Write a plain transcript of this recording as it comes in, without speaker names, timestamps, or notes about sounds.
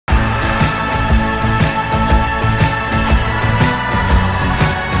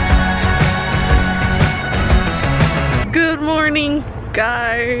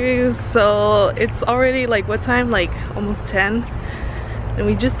Guys, so it's already like what time? Like almost 10, and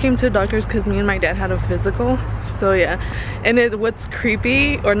we just came to the doctor's because me and my dad had a physical. So yeah, and what's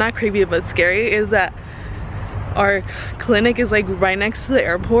creepy, or not creepy but scary, is that our clinic is like right next to the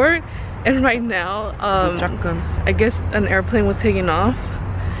airport, and right now I guess an airplane was taking off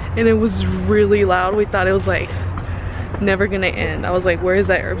and it was really loud. We thought it was like never gonna end. I was like, where is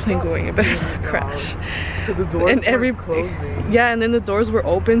that airplane going? It better not crash. And yeah, and then the doors were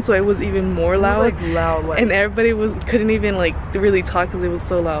open, so it was even more loud. Like, and everybody couldn't even like really talk because it was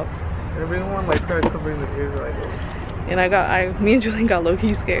so loud. Everyone like started covering their ears like. And me and Julian got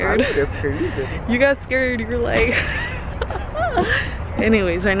low-key scared. I got scared. You got scared. You were like.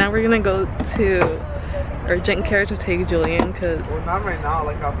 Anyways, right now we're gonna go to urgent care to take Julian because. Well, not right now.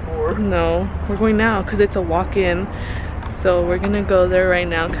 Like at 4. No, we're going now because it's a walk-in. So we're gonna go there right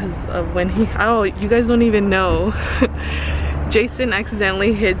now because of when you guys don't even know. Jason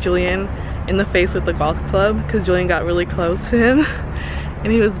accidentally hit Julian in the face with the golf club because Julian got really close to him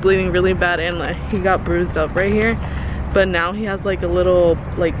and he was bleeding really bad, and like he got bruised up right here, but now he has like a little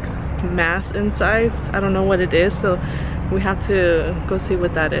like mass inside. I don't know what it is, so we have to go see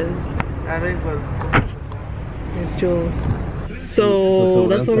what that is. I think it's Jules. So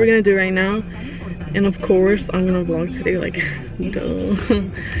that's what we're gonna do right now. And of course, I'm gonna vlog today, like, duh.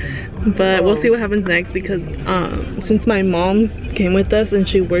 But we'll see what happens next because since my mom came with us and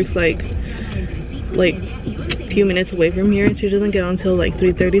she works like a few minutes away from here, and she doesn't get on until like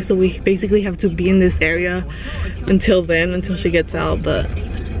 3:30, so we basically have to be in this area until then, until she gets out. But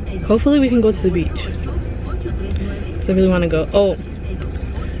hopefully we can go to the beach because I really want to go. Oh,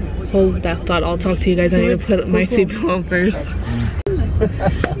 hold that thought, I'll talk to you guys. I need to put my seatbelt on first.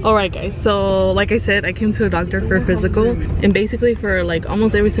 Alright guys, so like I said, I came to a doctor for a physical, and basically for like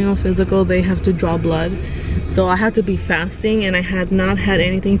almost every single physical they have to draw blood. So I had to be fasting, and I had not had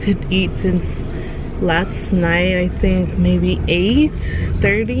anything to eat since last night. I think maybe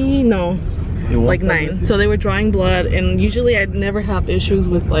 8:30, no, like 9. So they were drawing blood, and usually I'd never have issues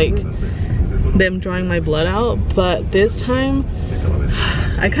with like them drawing my blood out, but this time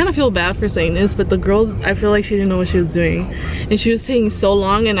I kind of feel bad for saying this, but the girl, I feel like she didn't know what she was doing, and she was taking so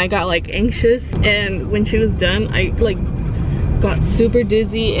long, and I got like anxious, and when she was done I like got super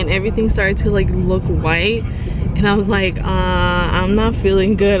dizzy and everything started to like look white, and I was like I'm not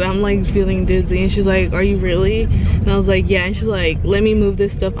feeling good, I'm like feeling dizzy. And she's like, are you really? And I was like, yeah. And she's like, let me move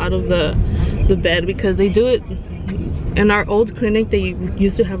this stuff out of the bed, because they do it in our old clinic. They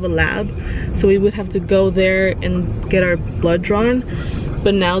used to have a lab, so we would have to go there and get our blood drawn,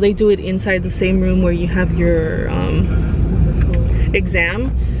 but now they do it inside the same room where you have your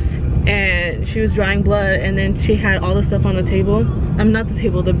exam. And she was drawing blood, and then she had all the stuff on the table, not the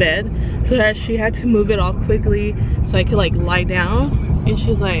table, the bed, so she had to move it all quickly so I could like lie down. And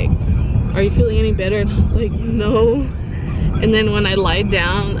she's like, are you feeling any better? And I was like, no. And then when I lied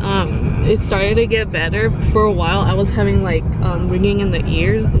down, it started to get better. For a while I was having like ringing in the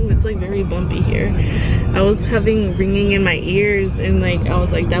ears. Ooh, it's like very bumpy here. I was having ringing in my ears, and like I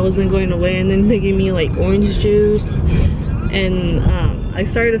was like, that wasn't going away. And then they gave me like orange juice, and I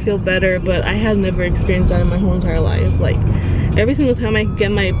started to feel better, but I had never experienced that in my whole entire life. Like every single time I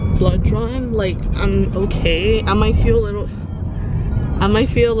get my blood drawn, like I'm okay. I might feel a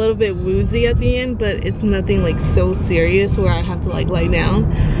little bit woozy at the end, but it's nothing like so serious where I have to like lie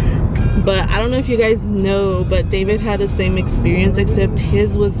down. But I don't know if you guys know, but David had the same experience, except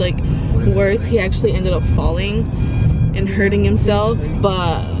his was like worse. He actually ended up falling and hurting himself.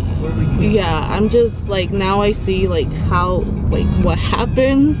 But yeah, I'm just like, now I see like how, like what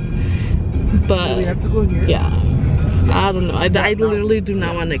happens. But yeah, I don't know, I literally do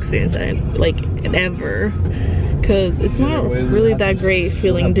not want to experience that like ever, because it's not really that great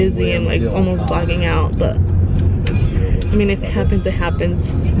feeling dizzy and like almost blacking out. But I mean, if it happens, it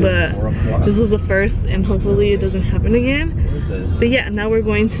happens. But this was the first, and hopefully it doesn't happen again. But yeah, now we're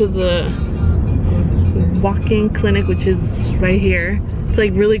going to the walk-in clinic, which is right here. It's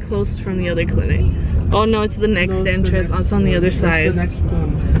like really close from the other clinic. Oh no, it's the next entrance. It's on the other side.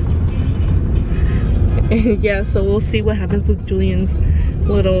 Yeah, so we'll see what happens with Julian's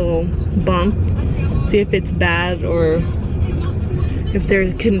little bump. See if it's bad, or if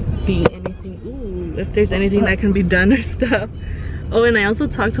there can be anything. Ooh, if there's anything that can be done or stuff. Oh, and I also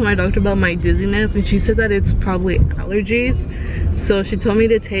talked to my doctor about my dizziness, and she said that it's probably allergies. So she told me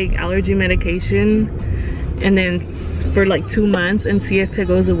to take allergy medication, and then for like 2 months, and see if it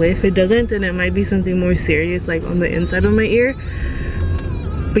goes away. If it doesn't, then it might be something more serious, like on the inside of my ear.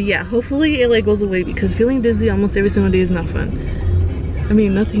 But yeah, hopefully it like goes away, because feeling dizzy almost every single day is not fun. I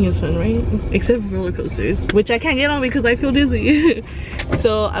mean, nothing is fun, right? Except roller coasters, which I can't get on because I feel dizzy.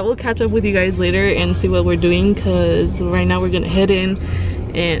 So I will catch up with you guys later and see what we're doing, because right now we're gonna head in,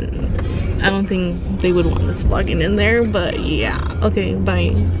 and I don't think they would want us vlogging in there, but yeah. Okay,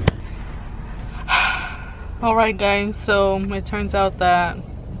 bye. Alright guys, so it turns out that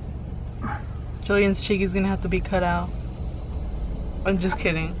Julian's cheek is gonna have to be cut out. I'm just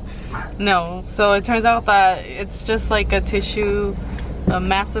kidding. No, so it turns out that it's just like a tissue, a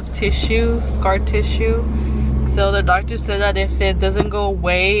massive tissue, scar tissue. So the doctor said that if it doesn't go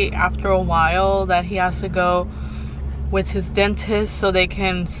away after a while, that he has to go with his dentist so they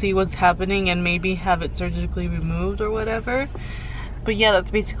can see what's happening and maybe have it surgically removed or whatever. But yeah,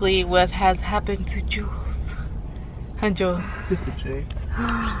 that's basically what has happened to Jules. Hi Jules. Stupid Jay.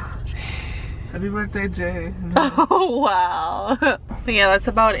 Happy birthday, Jay. Oh wow. But yeah, that's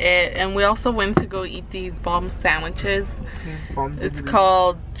about it. And we also went to go eat these bomb sandwiches. It's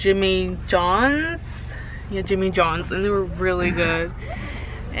called Jimmy John's. Yeah, Jimmy John's, and they were really good.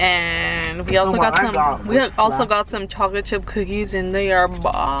 And we also got some chocolate chip cookies, and they are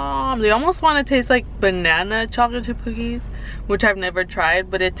bomb. They almost want to taste like banana chocolate chip cookies, which I've never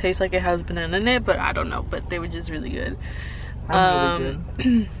tried, but it tastes like it has banana in it, but I don't know, but they were just really good. Really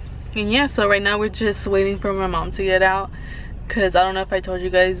good. And yeah, so right now we're just waiting for my mom to get out, because I don't know if I told you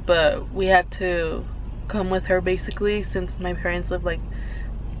guys, but we had to come with her basically, since my parents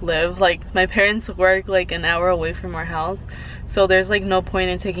my parents work like an hour away from our house, so there's like no point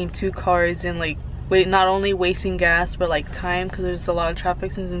in taking two cars and like not only wasting gas but like time, because there's a lot of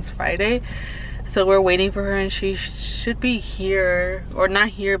traffic since it's Friday. So we're waiting for her, and she should be here, or not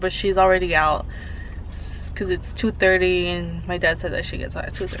here, but she's already out, because it's 2:30 and my dad said that she gets out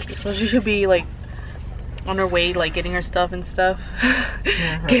at 2:30, so she should be like on her way, like getting her stuff and stuff.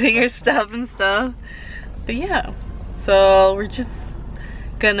 Getting her stuff and stuff. But yeah, so we're just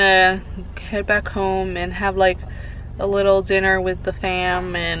gonna head back home and have like a little dinner with the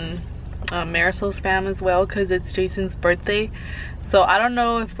fam and Marisol's fam as well, because it's Jason's birthday. So I don't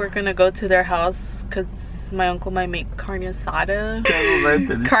know if we're gonna go to their house, because my uncle might make carne asada.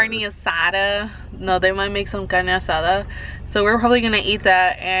 Carne asada. No, they might make some carne asada. So we're probably gonna eat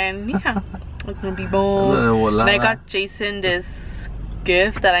that, and yeah, it's gonna be boom. And I got Jason this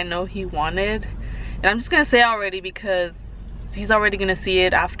gift that I know he wanted, and I'm just gonna say already because he's already gonna see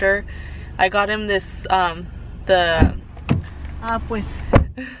it after. I got him this I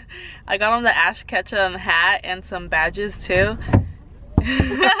got him the Ash Ketchum hat and some badges too.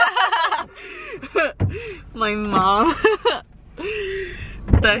 My mom.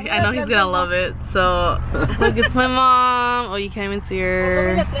 But I know he's gonna love it. So look, it's my mom. Oh, you can't even see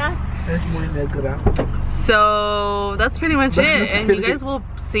her. So that's pretty much it, and you guys will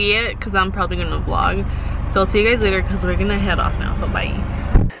see it because I'm probably gonna vlog. So I'll see you guys later, because we're gonna head off now, so bye.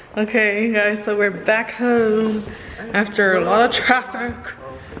 Okay guys, so we're back home after a lot of traffic.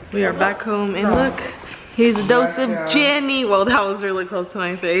 We are back home, and look, here's a dose of Jenny. Well, that was really close to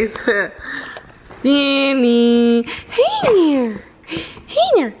my face. Jenny, hey there, hey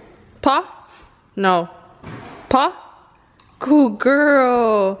there. Pa? No. Pa? Cool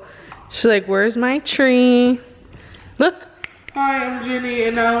girl. She's like, where's my tree? Look. Hi, I'm Jenny,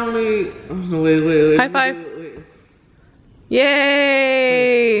 and I only... Oh, wait. High five. Wait.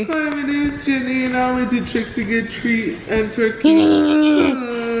 Yay! Hi, my name's Jenny, and I only do tricks to get treat and turkey.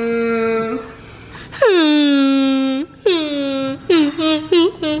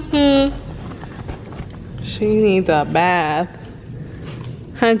 She needs a bath.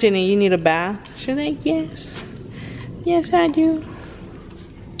 Huh, Jenny, you need a bath? She's like, yes. Yes, I do.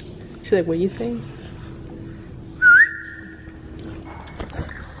 She's like, what you say?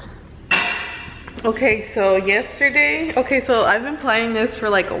 Okay, so yesterday, so I've been playing this for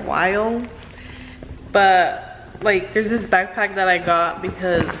like a while, but like there's this backpack that I got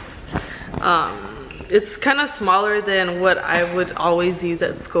because it's kind of smaller than what I would always use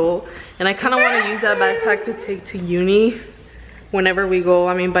at school, and I kind of want to use that backpack to take to uni whenever we go.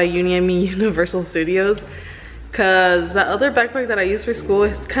 I mean, by uni I mean Universal Studios, because that other backpack that I use for school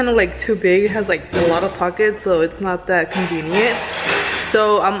is kind of like too big. It has like a lot of pockets, so it's not that convenient.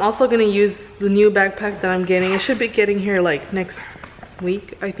 So I'm also gonna use the new backpack that I'm getting. It should be getting here like next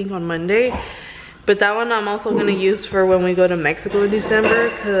week, I think on Monday. But that one I'm also gonna use for when we go to Mexico in December,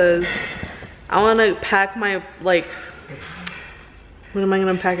 because I wanna pack my, like, what am I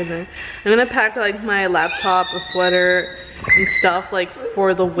gonna pack in there? I'm gonna pack like my laptop, a sweater, and stuff like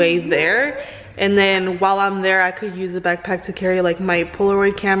for the way there. And then while I'm there, I could use the backpack to carry like my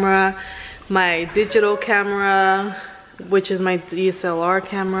Polaroid camera, my digital camera, which is my DSLR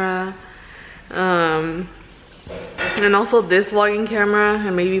camera, And also this vlogging camera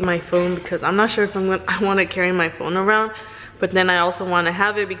and maybe my phone, because I'm not sure if I want to carry my phone around, but then I also want to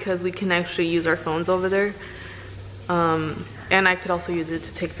have it because we can actually use our phones over there. And I could also use it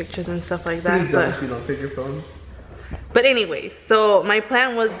to take pictures and stuff like that. If you don't take your phone. But anyways, so my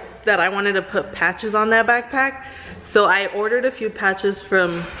plan was that I wanted to put patches on that backpack. So I ordered a few patches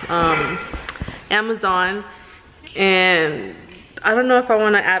from Amazon, and I don't know if I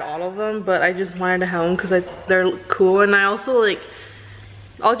want to add all of them, but I just wanted to have them because they're cool. And I also like,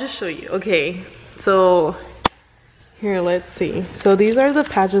 I'll just show you. Okay, so here, let's see. So these are the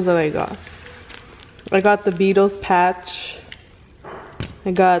patches that I got. I got the Beatles patch.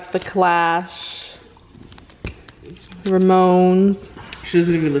 I got the Clash. Ramones. She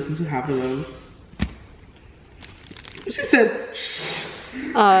doesn't even listen to half of those. She said, shh.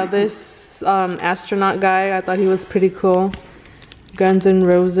 This astronaut guy, I thought he was pretty cool. Guns N'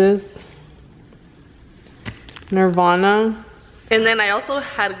 Roses. Nirvana. And then I also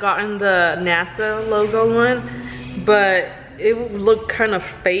had gotten the NASA logo one, but it looked kind of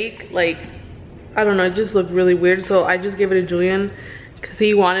fake. Like, I don't know, it just looked really weird. So I just gave it to Julian because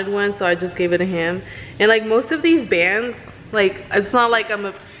he wanted one, so I just gave it to him. And like most of these bands, like it's not like I'm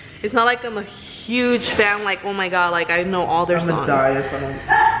a huge fan, like oh my god, like I know all their songs.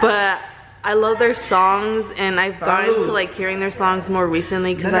 But I love their songs, and I've gotten to like hearing their songs more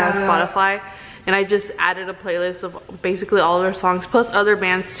recently because I have Spotify, and I just added a playlist of basically all their songs plus other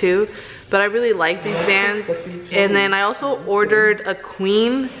bands too. But I really like these bands. And then I also ordered a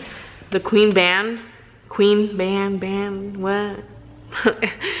the Queen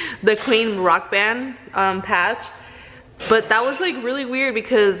rock band patch. But that was like really weird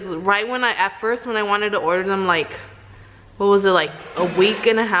because right when at first when I wanted to order them, like what was it, like a week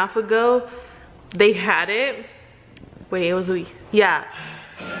and a half ago, they had it. Wait, it was a week. Yeah,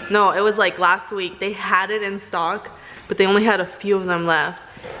 no, it was like last week. They had it in stock, but they only had a few of them left.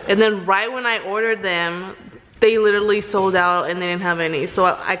 And then right when I ordered them, they literally sold out and they didn't have any, so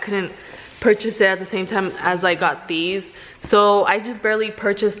I couldn't purchase it at the same time as I got these. So I just barely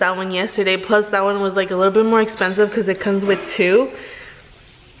purchased that one yesterday, plus that one was like a little bit more expensive because it comes with 2.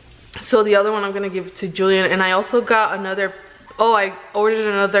 So the other one I'm gonna give to Julian. And I also got another, I ordered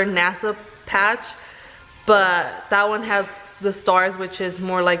another NASA patch, but that one has the stars, which is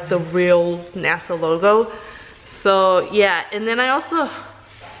more like the real NASA logo. So yeah, and then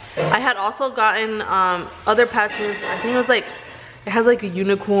I had also gotten other patches. I think it was like, it has like a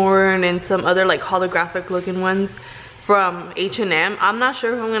unicorn and some other like holographic looking ones from H&M. I'm not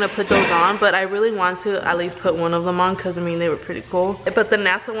sure if I'm gonna put those on, but I really want to at least put one of them on because I mean they were pretty cool. But the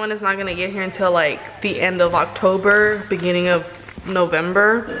NASA one is not gonna get here until like the end of October, beginning of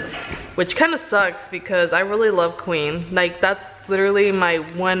November, which kind of sucks because I really love Queen. Like that's literally my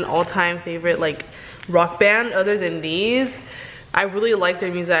one all-time favorite like rock band other than these. I really like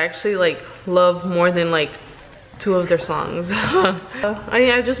their music. I actually like love more than like 2 of their songs.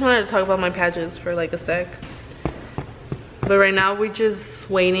 I just wanted to talk about my patches for like a sec. But right now we're just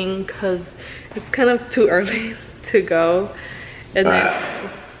waiting because it's kind of too early to go. And then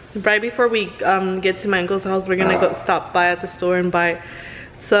right before we get to my uncle's house, we're gonna go stop by at the store and buy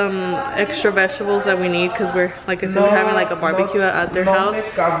some extra vegetables that we need because we're, like I said, we're having like a barbecue at their house.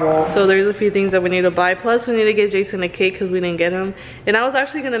 So there's a few things that we need to buy. Plus we need to get Jason a cake because we didn't get him. And I was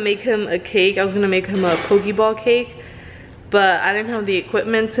actually gonna make him a cake. I was gonna make him a Pokeball cake, but I didn't have the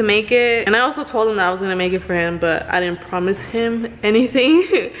equipment to make it. And I also told him that I was gonna make it for him, but I didn't promise him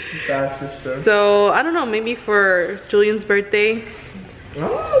anything. So I don't know, maybe for Julian's birthday.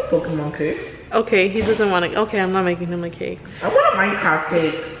 Oh, Pokemon cake. Okay, he doesn't want to. Okay, I'm not making him a cake. I want a Minecraft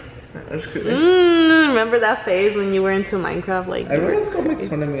cake. Remember that phase when you were into Minecraft? Like everyone still makes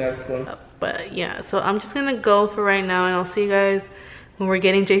fun of me at school. But yeah, so I'm just gonna go for right now, and I'll see you guys when we're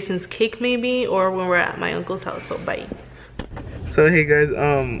getting Jason's cake maybe, or when we're at my uncle's house. So bye. So hey guys,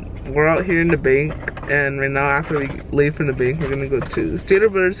 we're out here in the bank, and right now after we leave from the bank, we're gonna go to Stater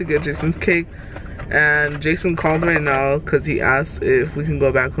Brothers to get Jason's cake. And Jason called right now because he asked if we can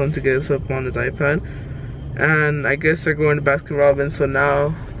go back home to get his stuff on his iPad. And I guess they're going to Baskin Robbins, so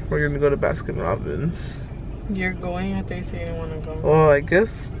now we're gonna go to Baskin Robbins. You're going? I thought you said you didn't want to go. Oh, I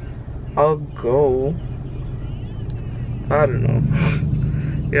guess I'll go. I don't know.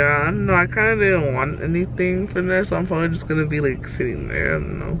 Yeah, I don't know. I kind of didn't want anything from there, so I'm probably just gonna be like sitting there. I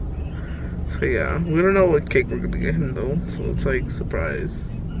don't know. So yeah, we don't know what cake we're gonna get him though, so it's like surprise.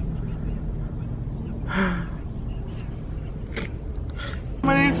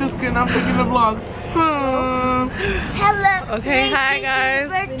 My name's Jessica and I'm making the vlogs. Hello. Okay, hi guys.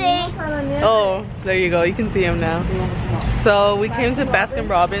 Birthday. Oh, there you go. You can see him now. So we came to Baskin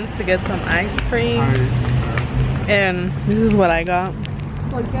Robbins to get some ice cream. And this is what I got.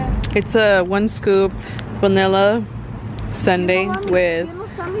 It's a 1 scoop vanilla sundae with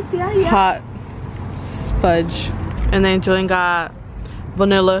hot fudge. And then Julian got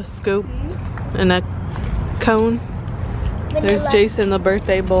vanilla scoop and a cone. There's Jason, the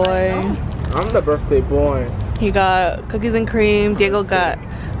birthday boy. I'm the birthday boy. He got cookies and cream. Diego got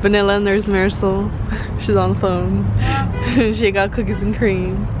vanilla, and there's Marisol. She's on the phone. She got cookies and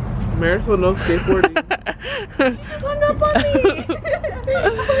cream. Marisol knows skateboarding. She just hung up on me. I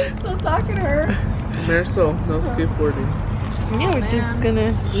was still talking to her. Marisol knows skateboarding. Yeah, we're just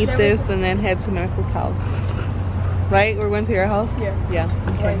gonna eat this and then head to Marisol's house. Right? We're going to your house? Yeah. Yeah.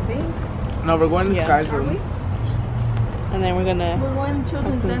 Okay. I think. No, we're going to Yeah. Sky's Are room. we? And then we're gonna We're going to have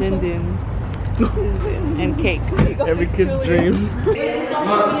children's some dental. din din and cake. Every fix kid's Julian. dream. Wait, just don't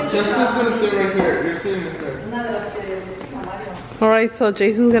put me in Jessica's gonna sit right here. You're sitting right there. Alright, so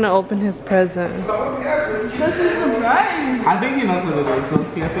Jason's gonna open his present. surprise. I think he knows what it is. Look,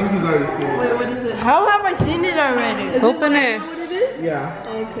 I think he's already seen it. Wait, what is it? How have I seen it already? Open it. What it is? Yeah.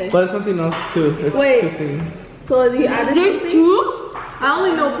 Okay. But it's something else too. It's Wait. 2 things. So you added There's something? 2? I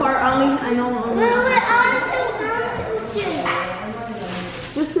only know part. I know.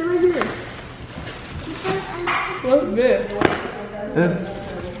 Just sit right here. What's this? It's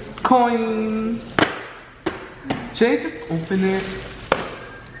coins. Jay, just open it.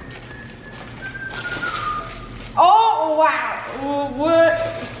 Oh wow! What?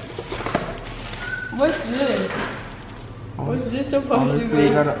 What's this? What's this supposed to Honestly, be? you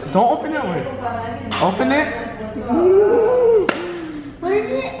gotta, don't open it. Wait. Open it. What is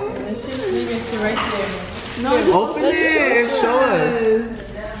it? Let's just leave it to right there. No. Open it and show us.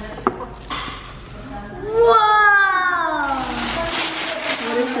 Whoa!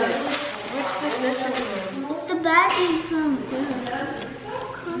 What is it? It's the badgie from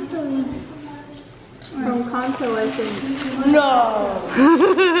Kanto. From Kanto, I think. No.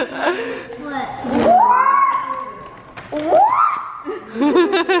 What?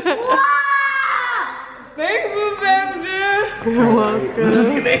 Thank you, baby. You're welcome.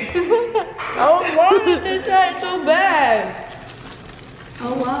 I wanted this shot so bad.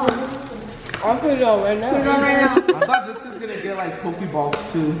 Oh wow. I'll put it on right now. Put it on right now. I thought Jessica's gonna get like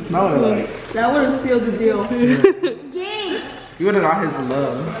Pokeballs too. No, like, That would have sealed the deal. Jay, you would have got his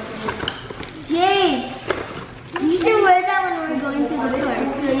love. Jay, you should wear that when we're going to the park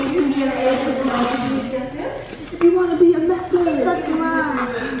so you can be a You want to be a messer. But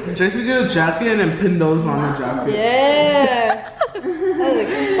mom, Jay should get a jacket and then pin those on the jacket. Yeah. That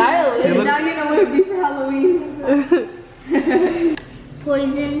looks He stylish. looks- Now you know what it'd be for Halloween.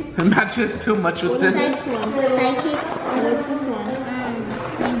 poison. It matches too much with this. This one, psychic. What's this one?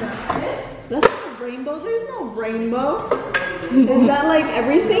 Rainbow. That's not a rainbow. There's no rainbow. Is that like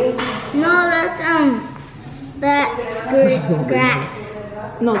everything? No, that's grass.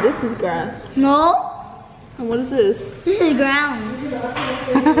 No, this is grass. No, And what is this? this is ground.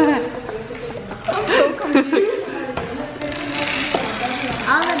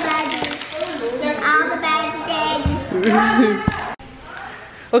 All the badges. All the badges.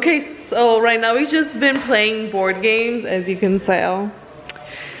 Okay, so right now we've just been playing board games, as you can tell.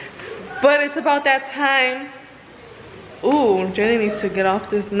 But it's about that time. Ooh, Jenny needs to get off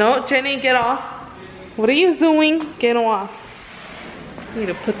this. No, Jenny, get off. What are you doing? Get off. Need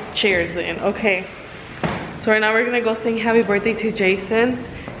to put the chairs in. Okay. So right now we're gonna go sing happy birthday to Jason.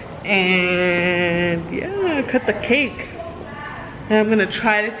 And yeah, cut the cake. And I'm gonna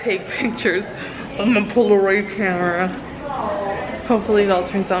try to take pictures on my Polaroid camera. Hopefully it all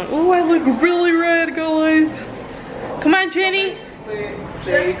turns out. Oh, I look really red, guys. Come on, Jenny.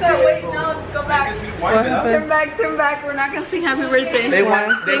 Let's go. Wait, no, let's go back. What happened? Turn back. We're not gonna sing happy birthday. They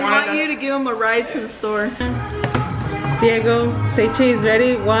want you to give them a ride to the store. Diego, say cheese.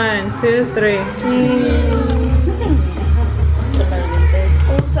 Ready? 1, 2, 3.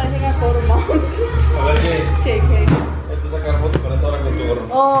 Oops, I think I told him off. JK.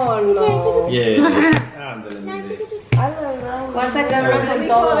 Oh no. Yeah. Ándale, mire. Voy a sacarlo con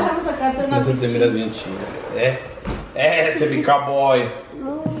todo. Ese te miras bien chido. Ese mi cowboy.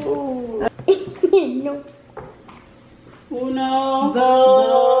 Uno,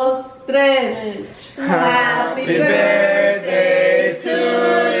 dos, tres. Happy birthday to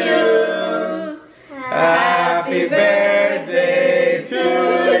you. Happy birthday to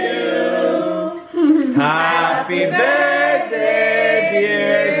you. Happy birthday,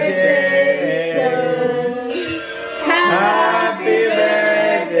 dear Jason. Happy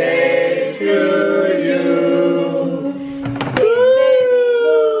birthday to you.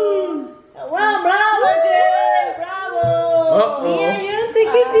 Wow, bravo, Jay, bravo. Uh-oh. Mía, yo no te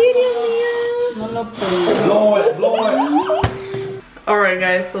qué video, mía. No lo Blow it, blow it. Alright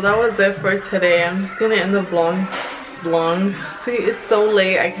guys, so that was it for today. I'm just gonna end the vlog. See, it's so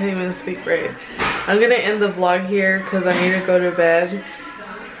late, I can't even speak right. I'm gonna end the vlog here because I need to go to bed.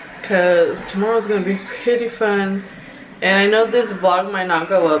 Because tomorrow's gonna be pretty fun. And I know this vlog might not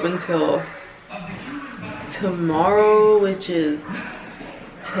go up until tomorrow, which is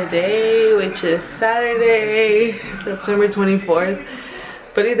today, which is Saturday, September 24th.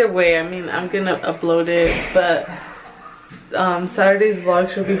 But either way, I mean, I'm gonna upload it. But Saturday's vlog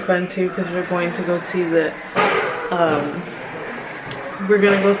should be fun too because we're going to go see the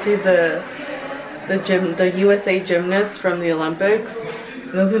the USA gymnast from the Olympics.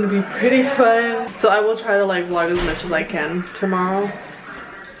 That's gonna be pretty fun. So I will try to like vlog as much as I can tomorrow,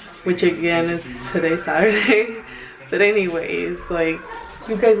 which again is today, Saturday. But anyways, like,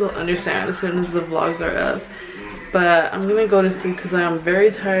 you guys will understand as soon as the vlogs are up. But I'm gonna go to sleep because I am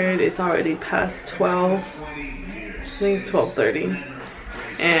very tired. It's already past 12. I think it's 12:30.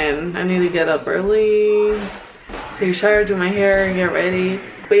 And I need to get up early, take a shower, do my hair, get ready.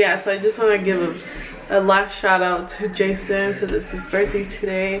 But yeah, so I just want to give a last shout out to Jason because it's his birthday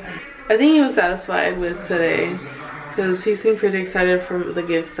today. I think he was satisfied with today because he seemed pretty excited for the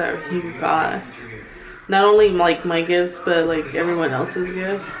gifts that he got. Not only like my gifts, but like everyone else's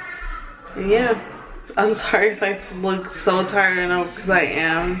gifts. And yeah, I'm sorry if I look so tired. I know because I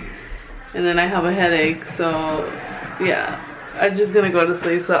am. And then I have a headache, so yeah, I'm just gonna go to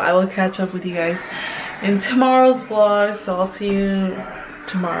sleep. So I will catch up with you guys in tomorrow's vlog. So I'll see you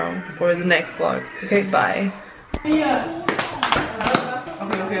tomorrow or the next vlog. Okay, bye. Yeah.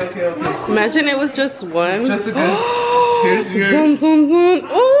 Okay. Imagine it was just one. Just a good. Here's yours. Dun, dun, dun.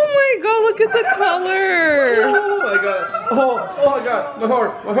 Oh my god, look at the color. Oh my god. Oh my god. My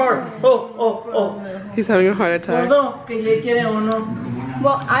heart. Oh. He's having a heart attack.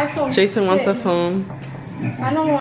 Well, I shall Jason wants a phone. I don't want